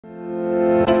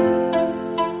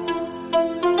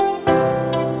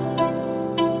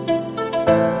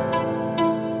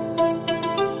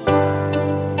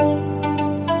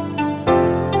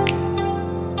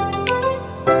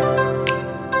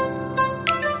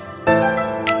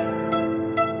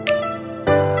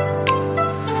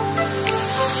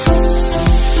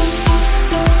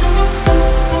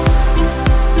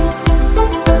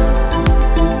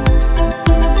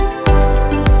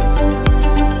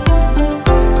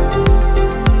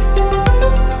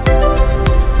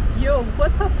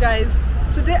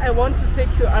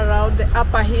you around the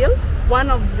Upper Hill,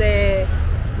 one of the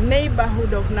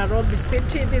neighborhood of Nairobi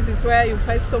city. This is where you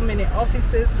find so many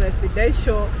offices,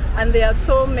 residential, and there are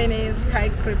so many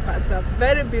skyscrapers. A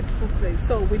very beautiful place.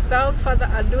 So without further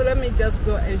ado, let me just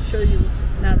go and show you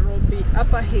Nairobi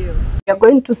Upper Hill. We are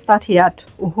going to start here at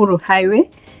Uhuru Highway.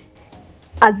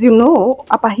 As you know,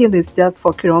 Upper Hill is just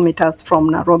 4 kilometers from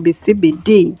Nairobi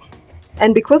CBD.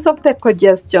 And because of the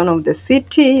congestion of the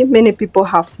city, many people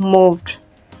have moved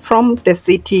from the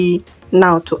city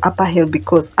now to Upper Hill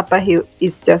because Upper Hill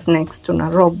is just next to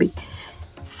Nairobi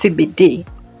CBD.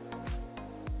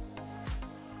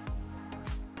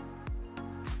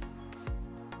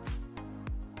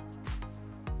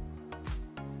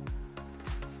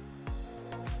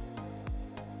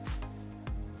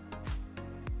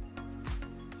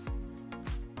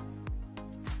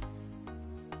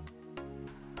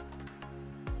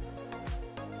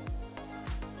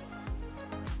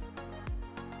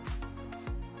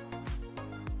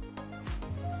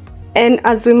 And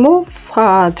as we move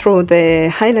through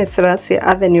the Haile Selassie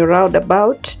Avenue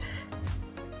roundabout,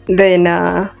 then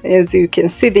as you can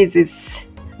see, this is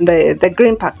the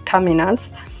Green Park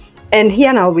terminus. And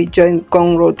here now we join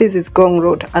Gong Road. This is Gong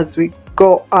Road as we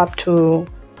go up to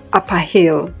Upper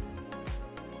Hill.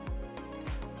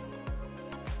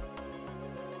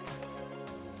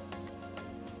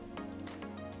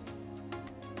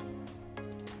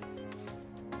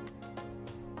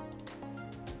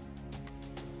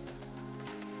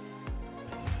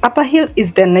 Upper Hill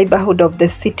is the neighborhood of the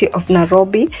city of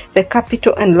Nairobi, the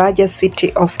capital and largest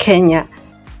city of Kenya.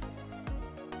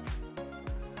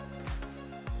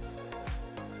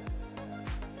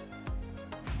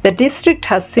 The district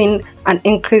has seen an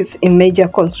increase in major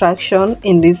construction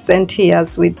in recent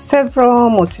years, with several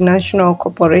multinational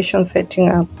corporations setting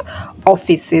up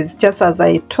offices. Just as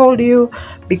I told you,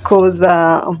 because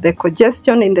of the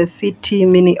congestion in the city,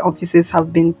 many offices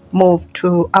have been moved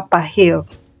to Upper Hill.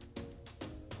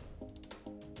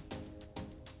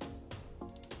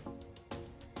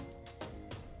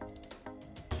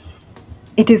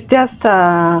 It is just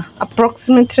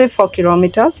approximately 4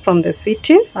 kilometers from the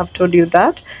city. I've told you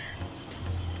that.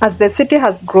 As the city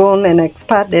has grown and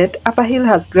expanded, Upper Hill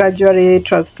has gradually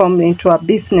transformed into a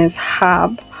business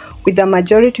hub, with the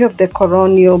majority of the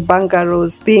colonial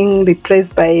bungalows being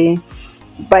replaced by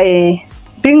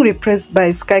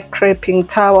skyscraping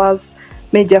towers.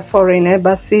 Major foreign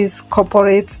embassies,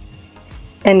 corporates,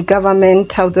 and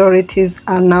government authorities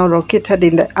are now located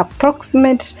in the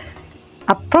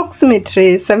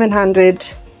approximately 700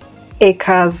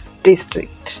 acres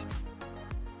district.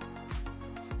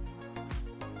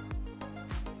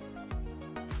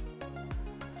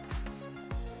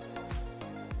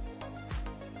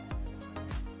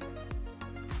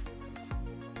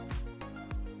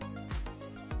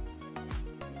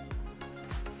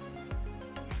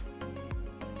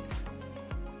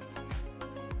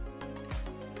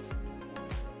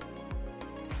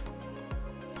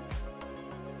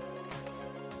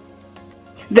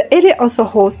 The area also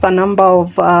hosts a number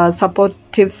of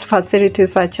supportive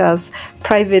facilities such as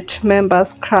private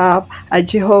members club, a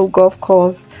G-Hole golf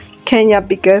course, Kenya's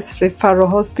biggest referral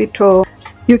hospital.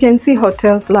 You can see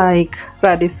hotels like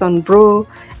Radisson Blu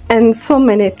and so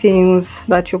many things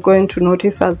that you're going to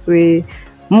notice as we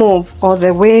move all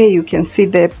the way. You can see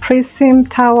the Prism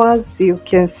Towers. You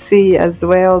can see as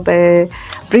well the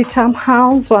Brigham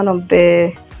House, one of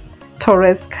the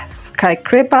tallest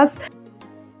skyscrapers.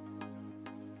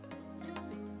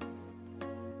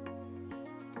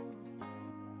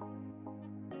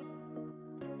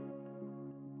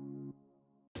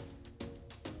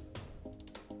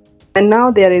 And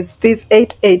now there is this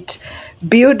 8-8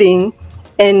 building,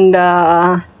 and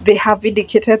they have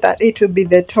indicated that it will be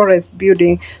the tallest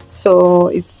building, so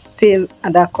it's still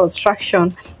under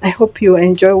construction. I hope you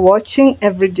enjoy watching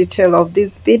every detail of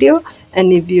this video,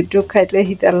 and if you do, kindly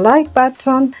hit the like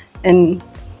button and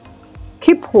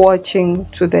keep watching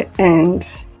to the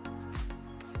end.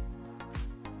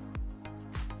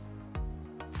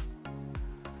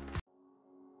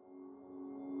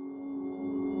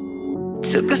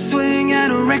 Took a swing at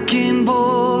a wrecking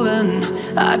ball and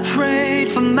I prayed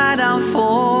for my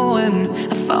downfall, and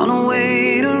I found a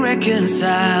way to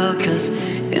reconcile, 'cause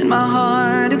in my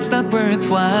heart it's not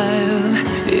worthwhile.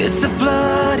 It's a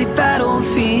bloody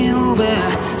battlefield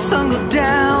where some go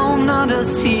down,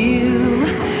 others heal.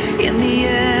 In the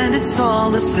end it's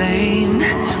all the same.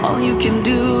 All you can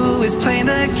do is play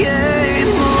the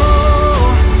game.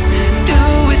 Oh,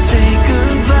 do we say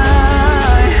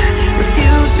goodbye?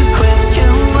 Refuse to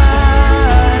question why.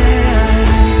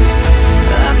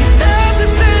 I've decided to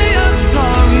say I'm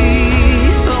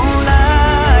sorry, so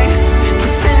lie.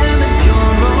 Pretend that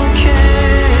you're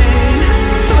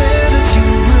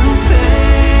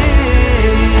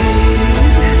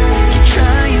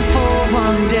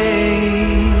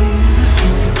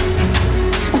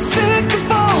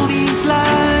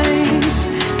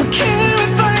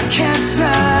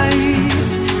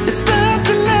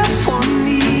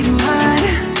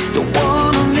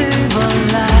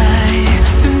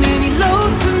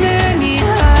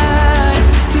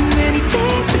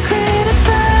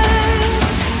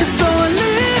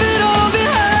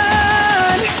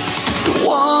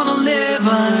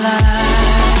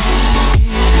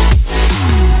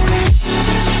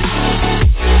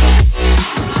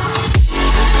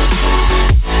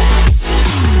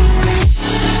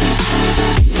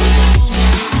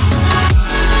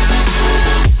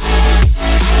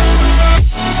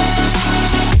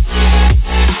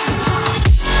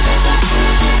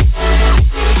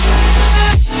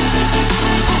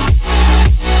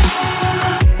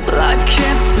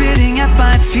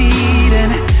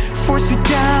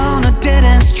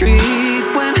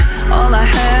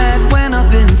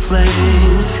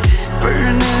flames,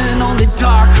 burning only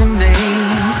dark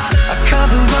remains. I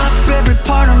cover up every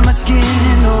part of my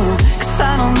skin, oh, 'cause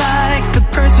I don't like the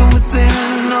person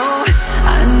within, oh.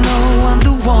 I know I'm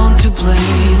the one to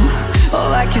blame.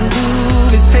 All I can do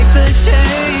is take the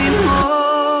shame,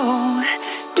 oh.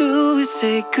 Do we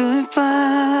say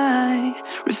goodbye?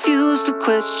 Refuse to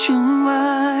question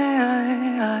why.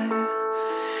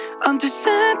 I'm too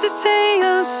sad to say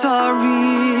I'm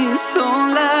sorry, so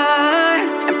lie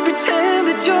and pretend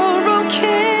that you're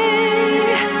okay.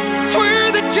 Swear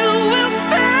that you will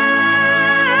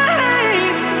stay.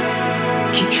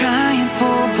 Keep trying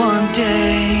for one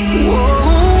day.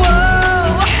 Whoa,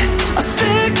 I'm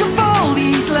sick of all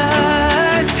these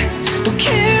lies. Don't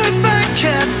care if I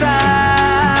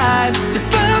capsize. There's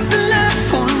nothing left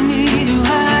for me to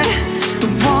hide.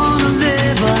 Don't wanna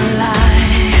live a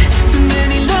lie. Too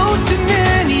many lows, too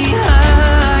many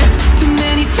highs, too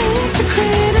many things to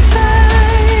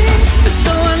criticize.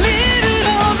 So I leave it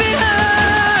all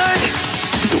behind.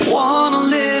 Don't wanna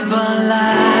live a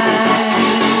lie.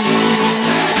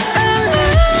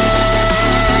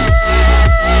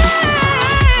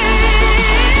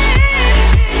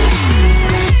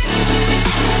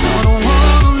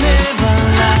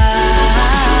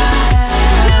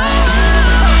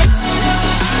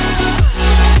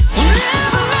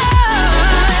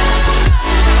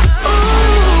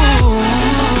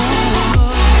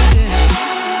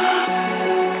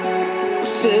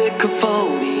 Sick of all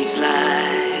these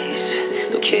lies.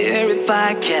 Don't care if I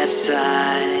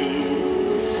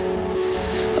capsize.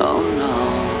 Oh